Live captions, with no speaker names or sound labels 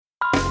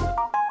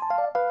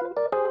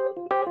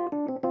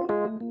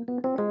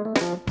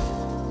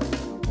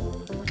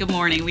Good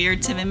morning. We are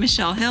Tim and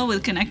Michelle Hill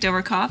with Connect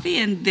Over Coffee,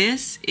 and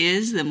this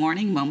is the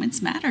Morning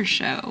Moments Matter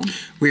show.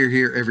 We are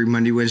here every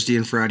Monday, Wednesday,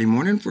 and Friday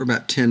morning for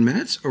about 10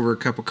 minutes over a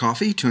cup of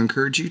coffee to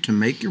encourage you to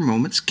make your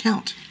moments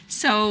count.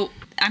 So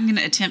I'm going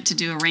to attempt to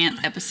do a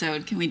rant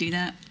episode. Can we do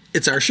that?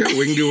 It's our show.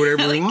 We can do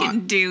whatever we want. We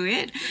can do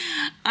it.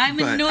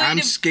 I'm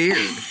scared.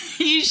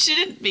 You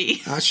shouldn't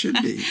be. I should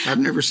be. I've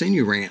never seen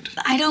you rant.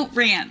 I don't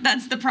rant.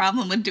 That's the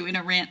problem with doing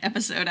a rant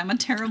episode. I'm a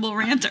terrible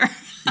ranter.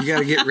 You got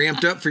to get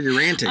ramped up for your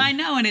ranting. I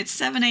know, and it's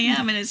 7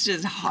 a.m. and it's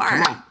just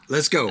hard. Come on,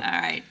 let's go. All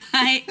right.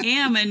 I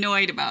am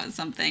annoyed about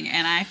something,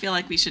 and I feel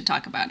like we should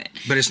talk about it.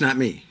 But it's not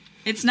me.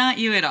 It's not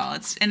you at all.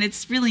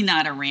 It's really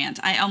not a rant.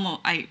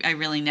 I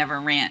really never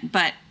rant.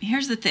 But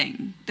here's the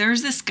thing.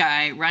 There's this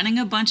guy running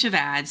a bunch of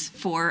ads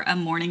for a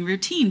morning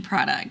routine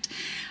product.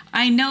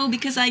 I know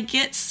because I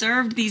get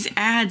served these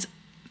ads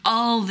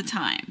all the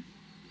time.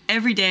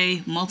 Every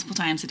day, multiple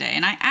times a day.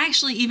 And I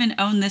actually even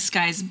own this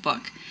guy's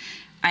book.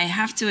 I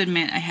have to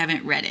admit I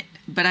haven't read it,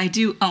 but I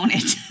do own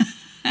it.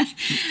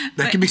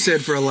 That can be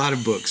said for a lot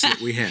of books that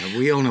we have.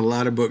 We own a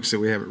lot of books that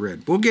we haven't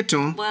read. We'll get to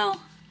them.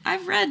 Well,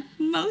 I've read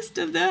most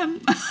of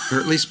them. Or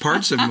at least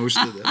parts of most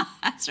of them.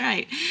 That's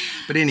right.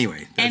 But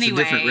anyway, that's a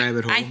different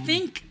rabbit hole.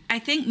 I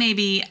think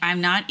maybe I'm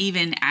not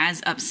even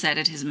as upset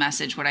at his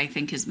message, what I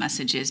think his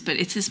message is, but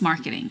it's his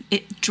marketing.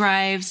 It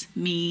drives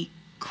me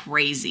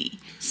crazy.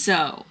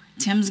 So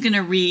Tim's going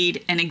to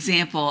read an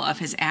example of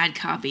his ad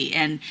copy,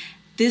 and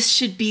this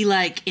should be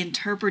like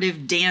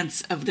interpretive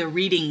dance of the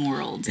reading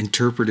world.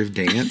 Interpretive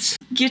dance?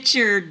 Get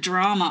your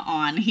drama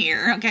on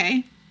here,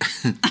 okay?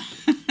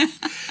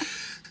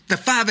 The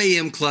 5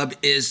 a.m. club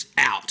is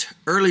out.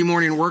 Early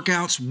morning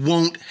workouts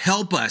won't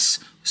help us.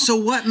 So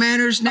what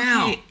matters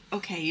now?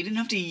 Okay, you didn't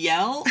have to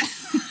yell.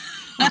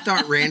 I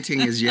thought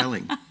ranting is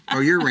yelling. Oh,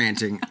 you're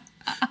ranting.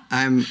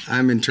 I'm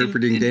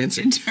interpreting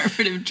dancing.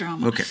 Interpretive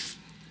drama. Okay.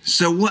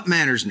 So what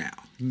matters now?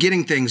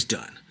 Getting things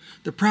done.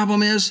 The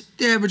problem is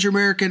the average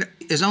American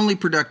is only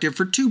productive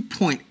for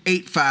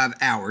 2.85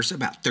 hours,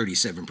 about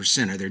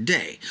 37% of their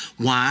day.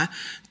 Why?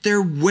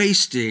 They're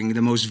wasting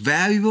the most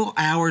valuable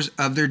hours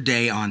of their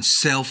day on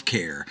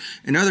self-care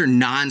and other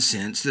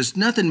nonsense that's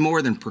nothing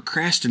more than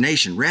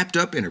procrastination wrapped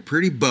up in a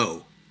pretty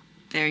bow.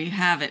 There you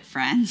have it,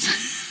 friends.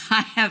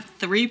 I have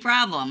 3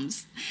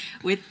 problems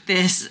with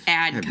this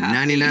ad copy.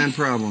 99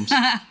 problems.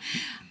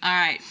 All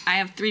right, I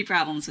have 3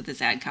 problems with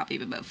this ad copy,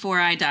 but before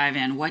I dive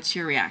in, what's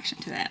your reaction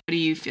to that? What do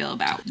you feel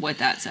about what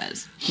that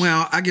says?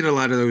 Well, I get a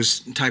lot of those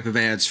type of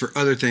ads for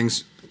other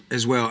things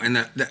as well, and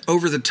the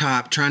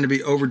over-the-top, trying to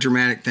be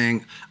over-dramatic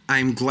thing,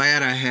 I'm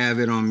glad I have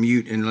it on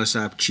mute unless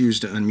I choose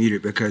to unmute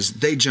it, because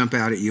they jump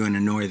out at you and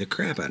annoy the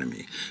crap out of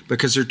me,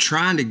 because they're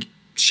trying to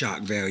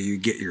shock value,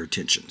 get your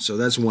attention. So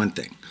that's one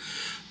thing.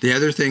 The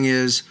other thing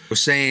is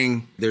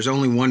saying there's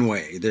only one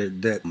way,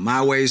 that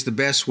my way is the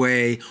best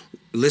way,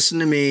 listen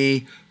to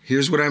me,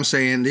 here's what I'm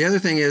saying. The other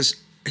thing is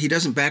he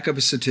doesn't back up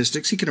his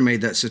statistics. He could have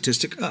made that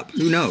statistic up.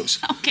 Who knows?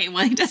 Okay,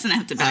 well, he doesn't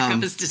have to back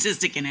up a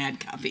statistic in ad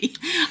copy.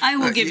 I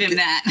will give him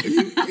that.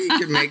 He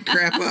can make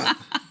crap up.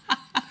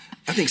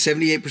 I think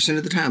 78%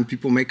 of the time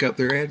people make up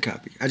their ad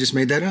copy. I just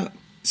made that up.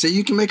 So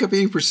you can make up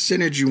any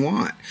percentage you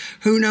want.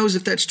 Who knows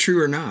if that's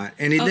true or not?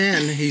 And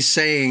then he's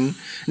saying,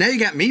 now you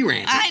got me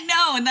ranting. I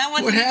know, and that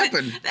wasn't what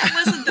happened. That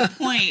wasn't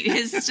the point.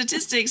 His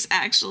statistics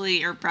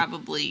actually are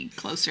probably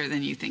closer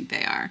than you think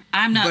they are.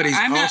 I'm not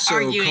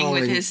arguing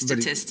with his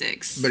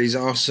statistics. But he's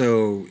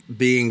also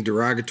being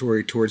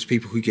derogatory towards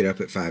people who get up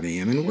at 5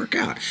 a.m. and work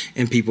out,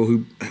 and people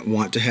who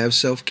want to have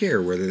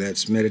self-care, whether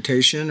that's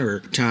meditation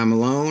or time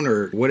alone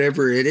or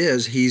whatever it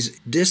is. He's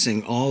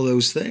dissing all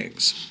those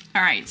things.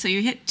 All right, so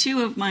you hit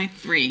 2 of my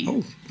 3.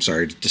 Oh,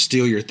 sorry to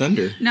steal your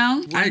thunder.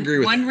 No, I agree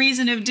with that. One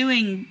reason of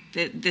doing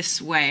it this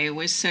way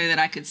was so that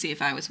I could see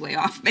if I was way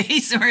off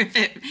base, or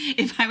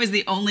if I was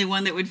the only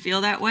one that would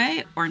feel that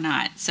way or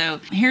not.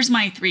 So here's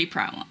my 3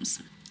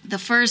 problems. The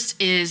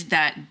first is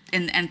that,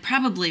 and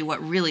probably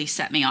what really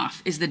set me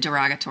off, is the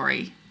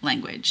derogatory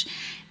language.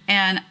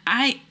 And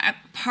I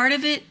part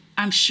of it,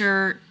 I'm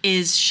sure,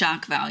 is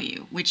shock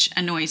value, which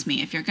annoys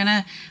me. If you're going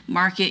to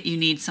market, you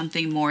need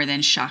something more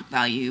than shock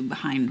value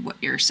behind what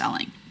you're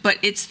selling. But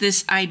it's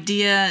this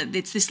idea,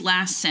 it's this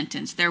last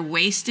sentence. They're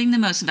wasting the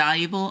most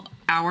valuable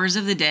hours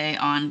of the day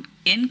on,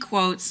 in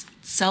quotes,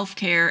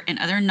 self-care and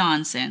other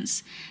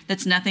nonsense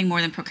that's nothing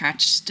more than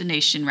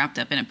procrastination wrapped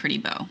up in a pretty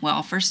bow.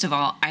 Well, first of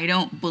all, I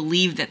don't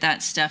believe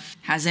that stuff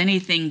has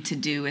anything to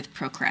do with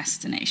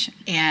procrastination.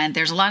 And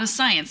there's a lot of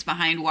science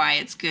behind why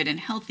it's good and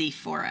healthy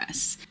for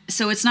us.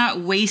 So it's not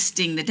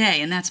wasting the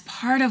day. And that's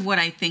part of what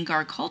I think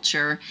our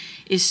culture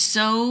is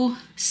so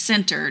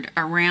centered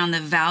around the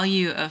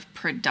value of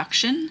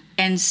production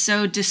and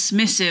so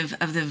dismissive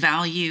of the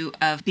value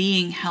of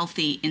being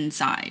healthy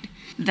inside.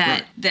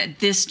 That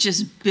this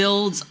just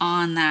builds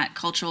on that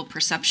cultural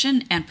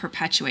perception and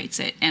perpetuates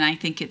it. And I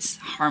think it's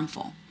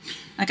harmful.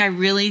 Like, I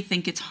really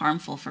think it's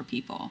harmful for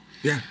people.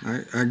 Yeah,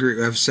 I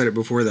agree. I've said it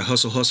before. The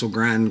hustle,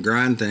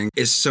 grind thing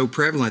is so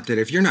prevalent that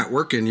if you're not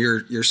working,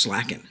 you're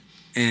slacking.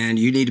 and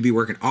you need to be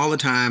working all the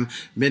time,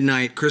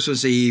 midnight,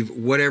 Christmas Eve,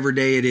 whatever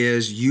day it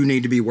is, you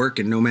need to be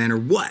working no matter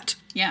what.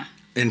 Yeah.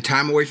 And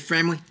time away from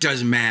family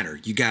doesn't matter.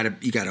 You gotta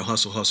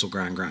hustle,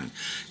 grind.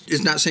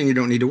 It's not saying you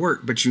don't need to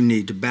work, but you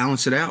need to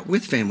balance it out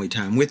with family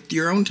time, with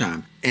your own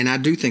time. And I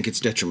do think it's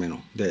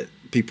detrimental that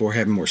people are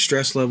having more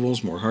stress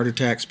levels, more heart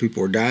attacks.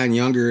 People are dying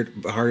younger,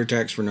 heart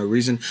attacks for no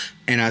reason.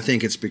 And I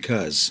think it's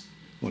because,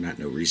 well, not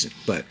no reason,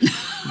 but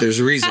there's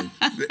a reason.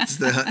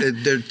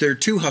 They're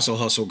too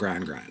hustle,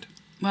 grind.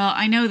 Well,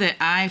 I know that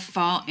I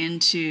fall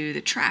into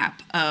the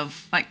trap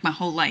of, like, my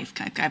whole life.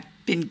 I've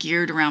been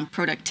geared around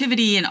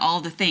productivity and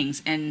all the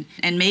things. And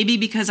maybe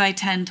because I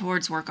tend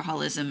towards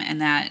workaholism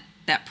and that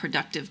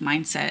productive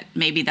mindset,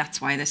 maybe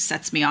that's why this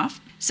sets me off.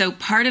 So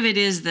part of it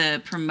is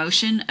the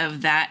promotion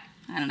of that,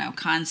 I don't know,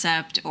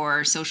 concept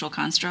or social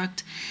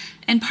construct.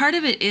 And part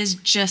of it is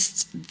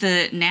just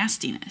the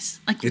nastiness.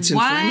 Like, it's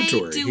why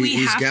inflammatory. do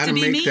we have to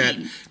be mean? He's got to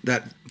make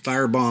that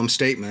firebomb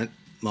statement,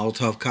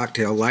 Molotov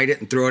cocktail, light it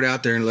and throw it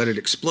out there and let it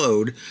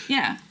explode.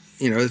 Yeah.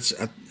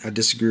 I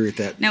disagree with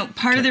that. No,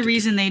 part of the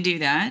reason they do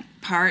that,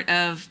 part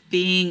of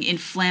being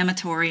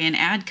inflammatory in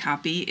ad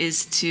copy,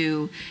 is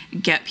to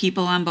get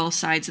people on both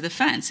sides of the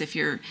fence. If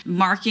you're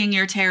marking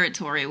your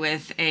territory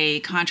with a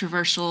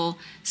controversial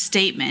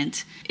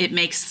statement, it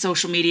makes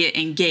social media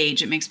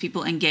engage. It makes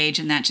people engage,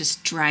 and that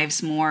just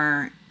drives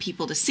more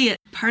people to see it.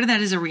 Part of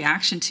that is a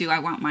reaction to, I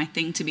want my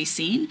thing to be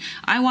seen.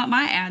 I want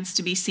my ads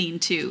to be seen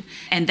too.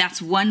 And that's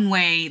one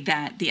way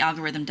that the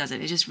algorithm does it.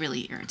 It just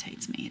really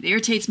irritates me. It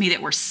irritates me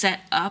that we're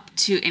set up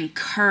to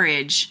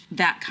encourage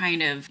that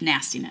kind of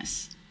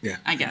nastiness. Yeah,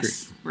 I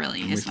guess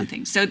really I'm is one with you.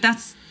 thing. So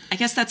I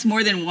guess that's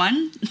more than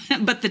one,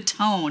 but the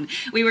tone.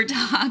 We were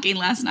talking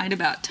last night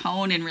about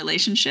tone in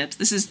relationships.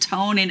 This is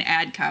tone in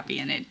ad copy,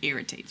 and it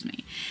irritates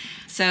me.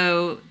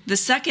 So the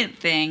second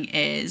thing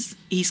is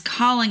he's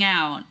calling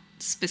out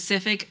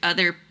specific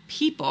other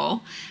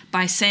people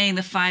by saying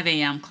the 5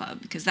 a.m.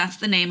 Club, because that's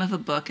the name of a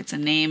book. It's a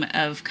name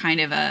of kind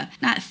of a,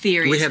 not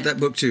theory. We have that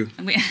book too.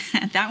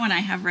 That one I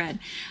have read.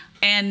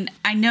 And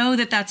I know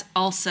that that's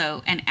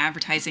also an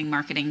advertising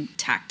marketing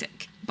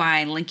tactic.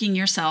 By linking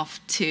yourself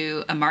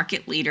to a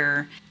market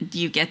leader,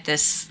 you get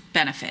this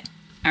benefit.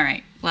 All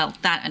right. Well,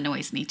 that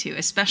annoys me too,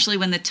 especially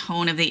when the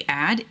tone of the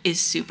ad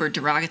is super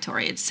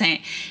derogatory. It's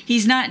saying,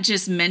 he's not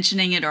just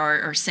mentioning it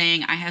or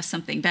saying, I have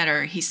something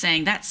better. He's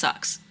saying, that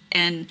sucks.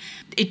 And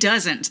it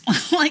doesn't.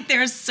 Like,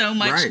 there's so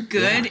much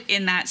good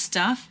in that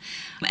stuff.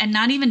 And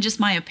not even just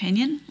my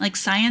opinion, like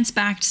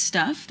science-backed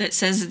stuff that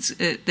says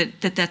it's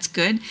that's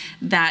good,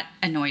 that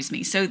annoys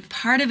me. So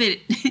part of it,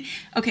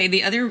 okay,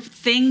 the other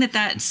thing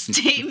that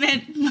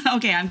statement,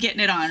 okay, I'm getting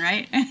it on,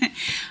 right?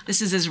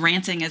 This is as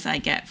ranting as I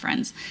get,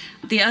 friends.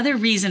 The other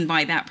reason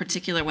why that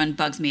particular one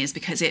bugs me is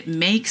because it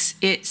makes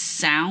it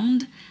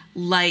sound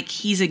like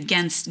he's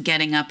against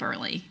getting up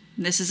early.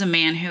 This is a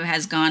man who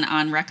has gone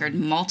on record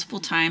multiple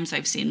times.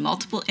 I've seen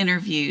multiple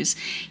interviews.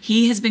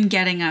 He has been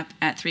getting up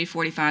at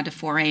 3:45 to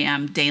 4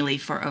 a.m. daily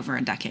for over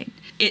a decade.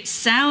 It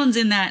sounds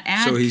in that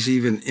ad. So he's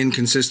even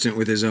inconsistent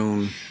with his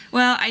own.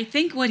 Well, I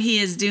think what he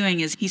is doing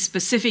is he's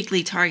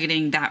specifically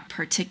targeting that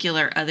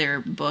particular other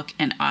book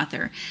and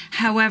author.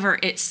 However,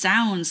 it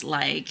sounds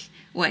like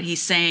what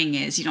he's saying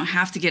is you don't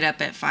have to get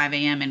up at 5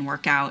 a.m. and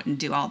work out and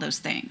do all those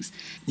things.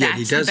 Yeah,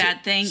 he does the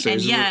bad thing. So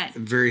and yet,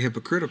 very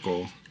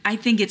hypocritical. I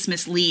think it's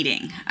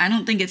misleading. I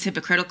don't think it's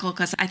hypocritical,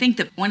 because I think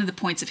that one of the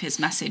points of his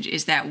message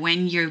is that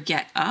when you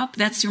get up,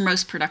 that's your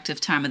most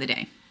productive time of the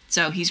day.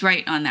 So he's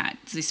right on that.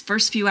 So these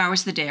first few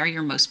hours of the day are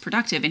your most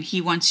productive, and he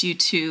wants you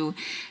to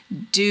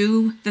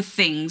do the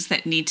things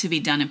that need to be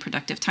done in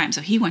productive time.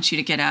 So he wants you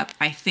to get up,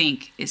 I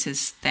think is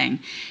his thing,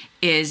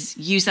 is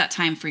use that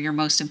time for your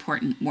most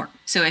important work.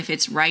 So if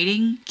it's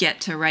writing,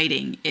 get to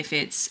writing. If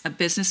it's a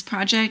business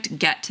project,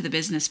 get to the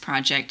business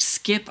project.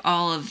 Skip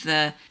all of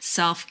the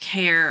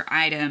self-care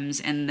items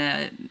and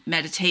the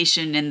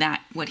meditation and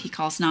that, what he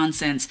calls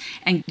nonsense,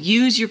 and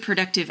use your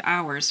productive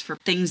hours for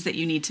things that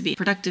you need to be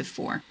productive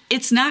for.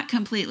 It's not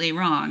completely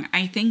wrong.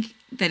 I think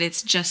that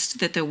it's just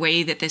that the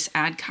way that this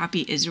ad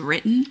copy is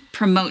written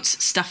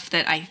promotes stuff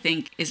that I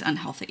think is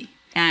unhealthy.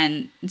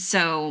 And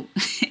so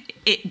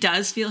it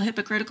does feel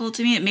hypocritical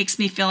to me. It makes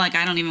me feel like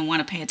I don't even want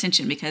to pay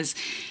attention, because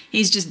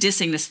he's just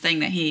dissing this thing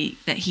that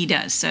he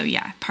does. So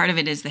yeah, part of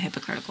it is the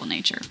hypocritical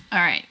nature. All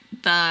right.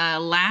 The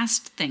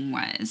last thing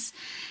was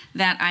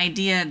that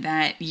idea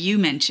that you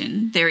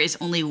mentioned, there is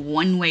only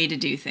one way to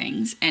do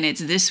things, and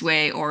it's this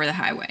way or the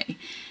highway.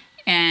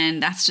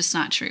 And that's just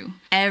not true.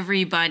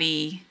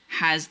 Everybody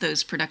has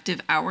those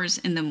productive hours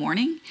in the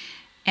morning,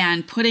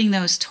 and putting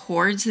those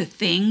towards the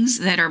things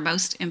that are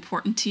most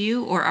important to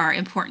you or are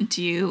important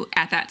to you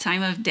at that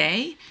time of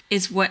day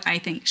is what I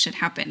think should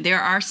happen.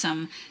 There are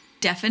some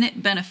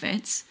definite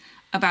benefits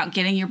about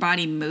getting your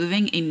body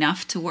moving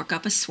enough to work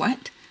up a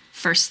sweat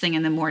first thing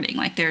in the morning.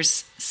 Like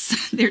there's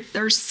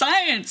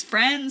science,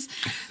 friends.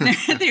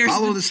 There's,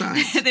 follow the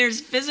science.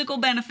 There's physical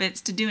benefits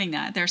to doing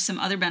that. There's some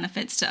other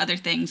benefits to other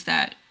things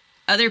that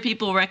other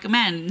people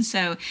recommend.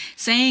 So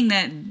saying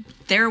that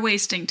they're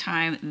wasting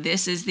time,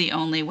 this is the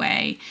only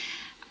way,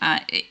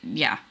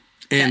 yeah.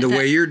 And the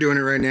way you're doing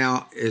it right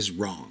now is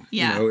wrong.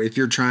 Yeah. If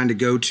you're trying to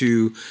go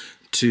to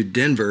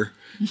Denver,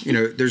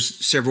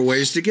 there's several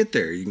ways to get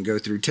there. You can go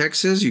through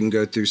Texas, you can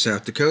go through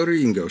South Dakota,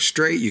 you can go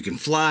straight, you can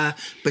fly,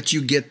 but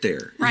you get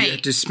there. Right. You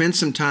have to spend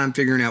some time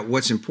figuring out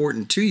what's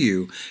important to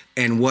you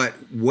and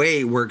what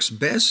way works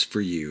best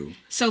for you.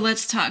 So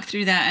let's talk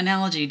through that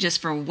analogy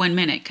just for 1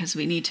 minute because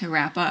we need to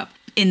wrap up.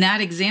 In that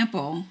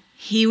example,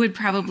 he would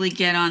probably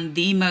get on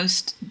the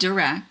most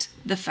direct,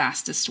 the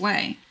fastest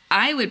way.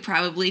 I would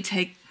probably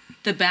take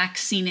the back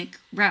scenic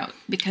route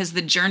because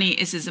the journey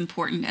is as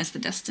important as the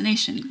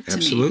destination to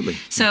Absolutely. me.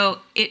 So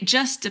it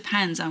just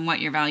depends on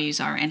what your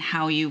values are and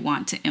how you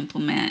want to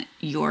implement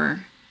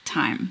your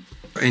time.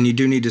 And you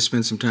do need to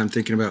spend some time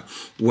thinking about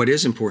what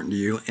is important to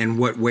you and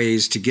what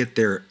ways to get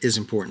there is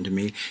important to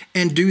me,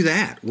 and do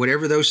that,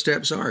 whatever those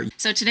steps are.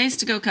 So today's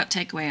To Go Cup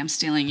takeaway, I'm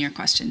stealing your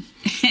question,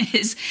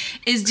 is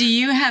do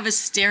you have a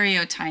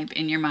stereotype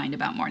in your mind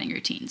about morning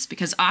routines?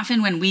 Because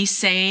often when we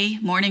say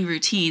morning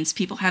routines,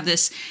 people have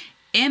this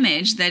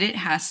image that it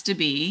has to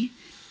be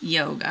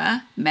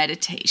yoga,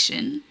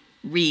 meditation,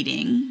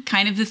 reading,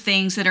 kind of the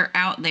things that are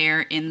out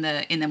there in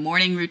the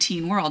morning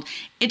routine world.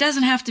 It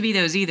doesn't have to be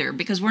those either,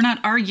 because we're not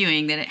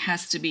arguing that it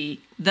has to be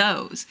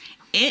those.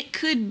 It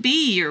could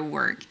be your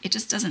work. It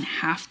just doesn't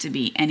have to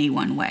be any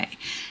one way.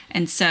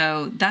 And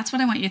so that's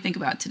what I want you to think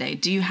about today.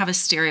 Do you have a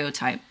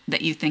stereotype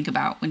that you think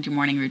about when your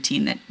morning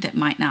routine that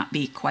might not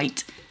be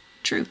quite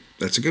true?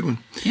 That's a good one.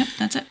 Yep,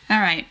 that's it.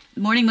 All right.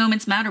 Morning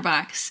Moments Matter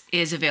Box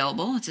is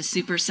available. It's a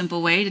super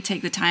simple way to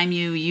take the time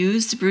you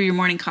use to brew your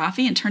morning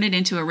coffee and turn it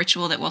into a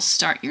ritual that will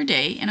start your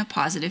day in a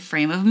positive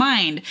frame of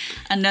mind.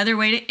 Another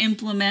way to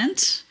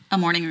implement a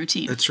morning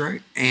routine. That's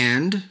right.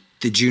 And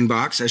the June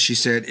box, as she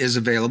said, is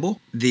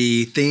available.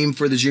 The theme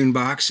for the June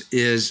box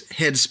is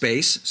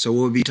headspace. So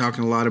we'll be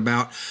talking a lot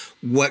about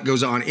what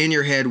goes on in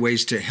your head,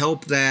 ways to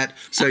help that.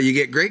 So you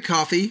get great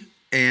coffee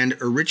and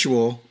a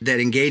ritual that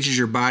engages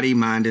your body,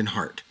 mind, and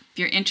heart. If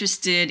you're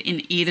interested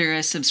in either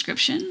a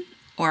subscription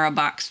or a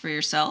box for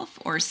yourself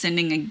or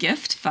sending a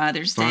gift,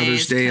 Father's Day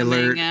is coming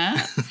alert.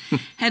 up.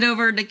 Head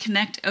over to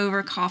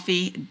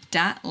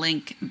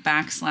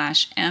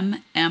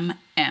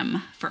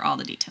connectovercoffee.link/MMM for all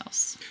the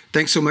details.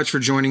 Thanks so much for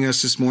joining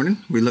us this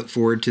morning. We look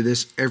forward to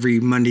this every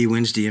Monday,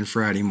 Wednesday, and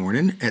Friday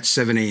morning at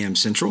 7 a.m.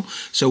 Central.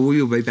 So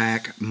we will be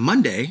back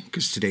Monday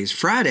because today's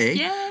Friday.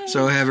 Yay.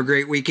 So have a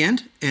great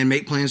weekend and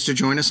make plans to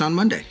join us on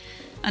Monday.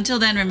 Until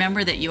then,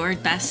 remember that your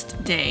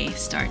best day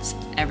starts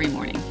every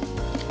morning.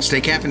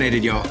 Stay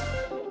caffeinated, y'all.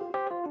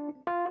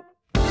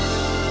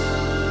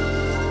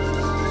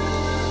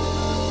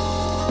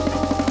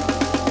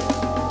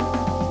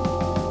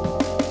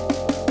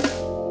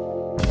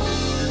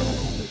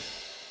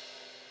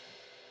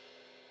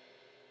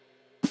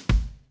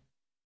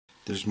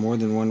 There's more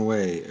than one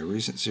way. A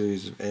recent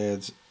series of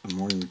ads on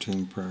morning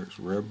routine products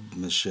rubbed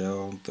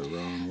Michelle the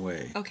wrong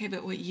way. Okay,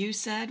 but what you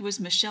said was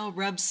Michelle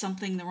rubbed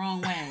something the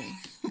wrong way.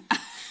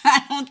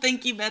 I don't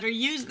think you better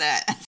use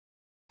that.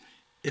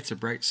 It's a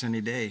bright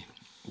sunny day.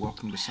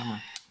 Welcome to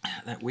summer.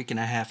 That week and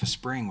a half of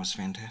spring was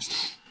fantastic.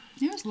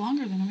 It was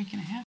longer than a week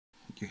and a half.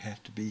 You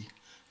have to be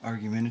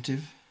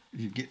argumentative.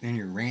 You're getting in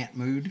your rant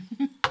mood.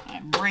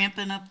 I'm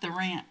ramping up the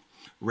rant.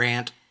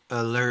 Rant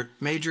alert,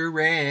 major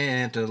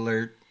rant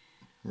alert.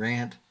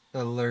 Rant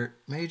alert,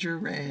 major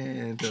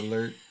rant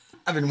alert.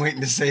 I've been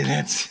waiting to say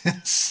that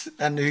since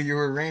I knew you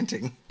were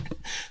ranting.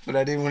 But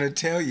I didn't want to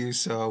tell you,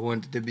 so I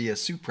wanted it to be a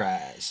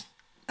surprise.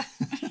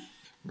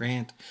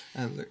 Rant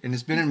alert. And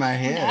it's been in my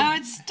head. Now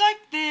it's stuck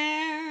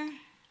there.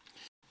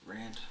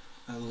 Rant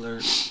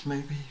alert.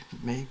 Maybe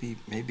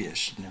I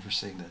should never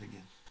say that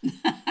again.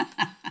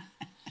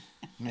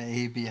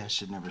 Maybe I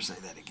should never say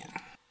that again.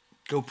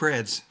 Go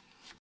Preds.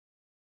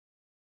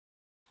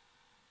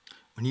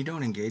 When you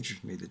don't engage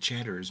with me, the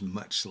chatter is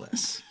much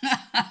less.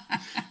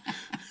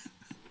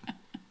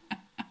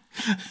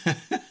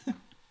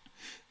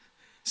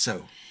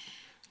 So,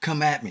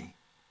 come at me.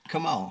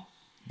 Come on.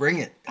 Bring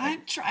it.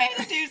 I'm trying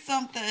to do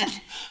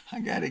something. I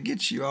got to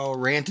get you all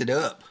ranted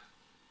up.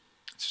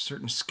 It's a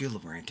certain skill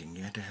of ranting.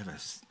 You have to have a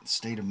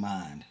state of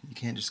mind. You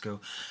can't just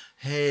go,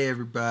 hey,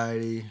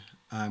 everybody,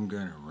 I'm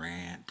going to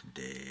rant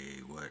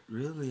today. What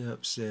really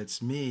upsets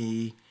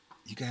me,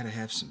 you got to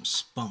have some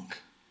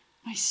spunk.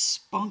 My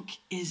spunk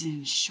is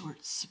in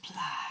short supply.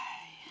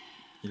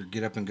 Your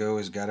get up and go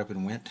is got up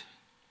and went?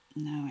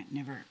 No, it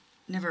never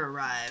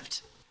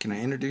arrived. Can I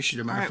introduce you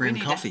to my All right,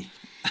 friend Coffee?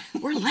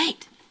 We're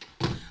late.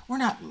 We're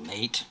not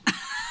late.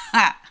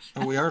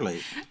 Oh, we are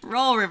late.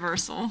 Role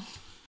reversal.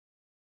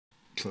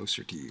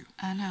 Closer to you.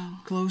 I know.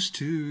 Close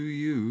to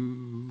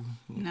you.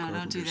 No,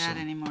 don't do that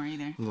anymore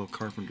either. Little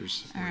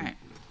Carpenters. All right.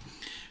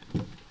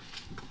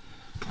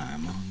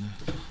 I'm on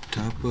the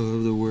top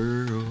of the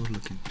world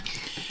looking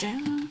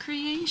Down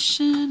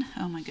creation.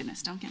 Oh my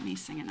goodness, don't get me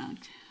singing on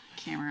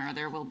camera or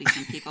there will be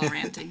some people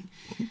ranting.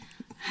 All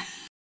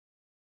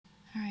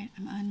right,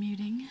 I'm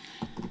unmuting.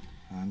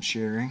 I'm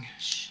sharing.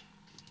 Shh.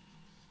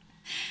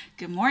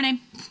 Good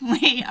morning.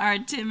 We are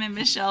Tim and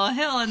Michelle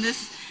Hill, and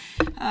this,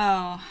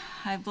 I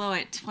blow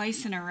it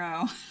twice in a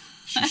row.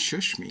 She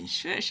shushed me.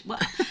 Shush. Well,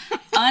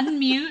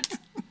 unmute,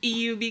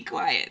 you be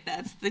quiet.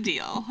 That's the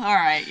deal. All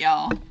right,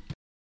 y'all. All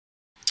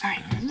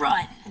right,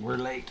 run. We're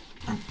late.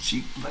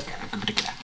 Look at it.